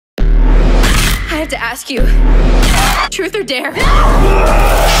I have to ask you, truth or dare?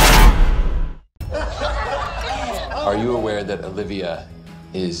 Are you aware that Olivia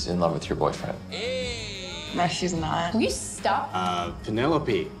is in love with your boyfriend? No, she's not. Will you stop?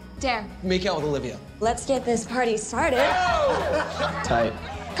 Penelope. Dare. Make out with Olivia. Let's get this party started. Tight.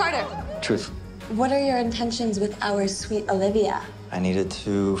 Carter. Truth. What are your intentions with our sweet Olivia? I needed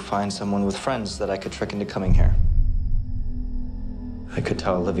to find someone with friends that I could trick into coming here. I could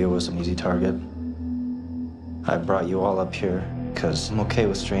tell Olivia was an easy target. I brought you all up here because I'm okay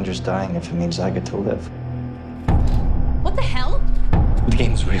with strangers dying if it means I get to live. What the hell? The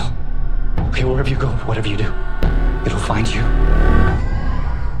game's real. Okay, wherever you go, whatever you do, it'll find you.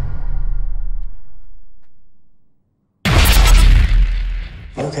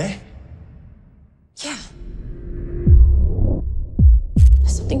 You okay? Yeah.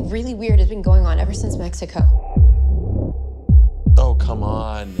 Something really weird has been going on ever since Mexico. Oh, come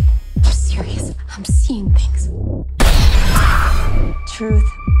on. I'm serious. I'm seeing things. Truth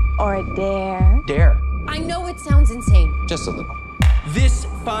or dare? Dare. I know it sounds insane. Just a little. This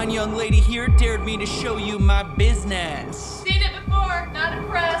fine young lady here dared me to show you my business. Seen it before, not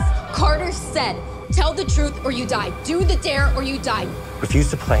impressed. Carter said, tell the truth or you die. Do the dare or you die. Refuse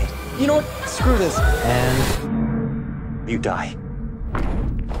to play, You know what? Screw this. and you die.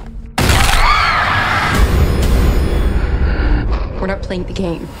 We're not playing the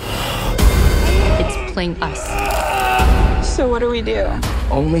game. It's playing us. So what do we do?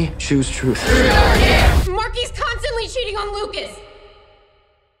 Only choose truth. Marky's constantly cheating on Lucas.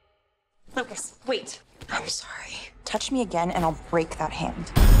 Lucas, wait. I'm sorry. Touch me again and I'll break that hand.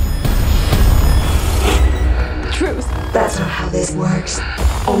 Truth. That's not how this works.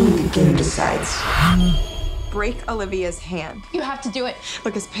 Only the game decides. Break Olivia's hand. You have to do it.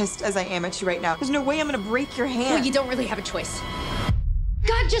 Look, as pissed as I am at you right now, there's no way I'm gonna break your hand. Well, you don't really have a choice.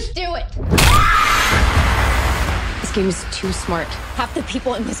 God, just do it. This game is too smart. Half the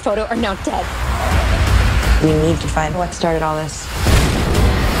people in this photo are now dead. We need to find what started all this.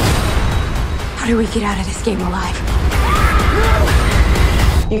 How do we get out of this game alive?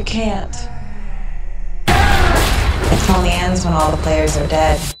 You can't. It only ends when all the players are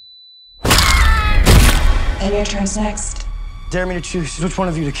dead. And your turn's next. Dare me to choose which one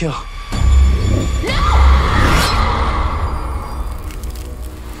of you to kill.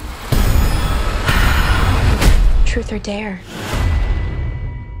 Truth or dare?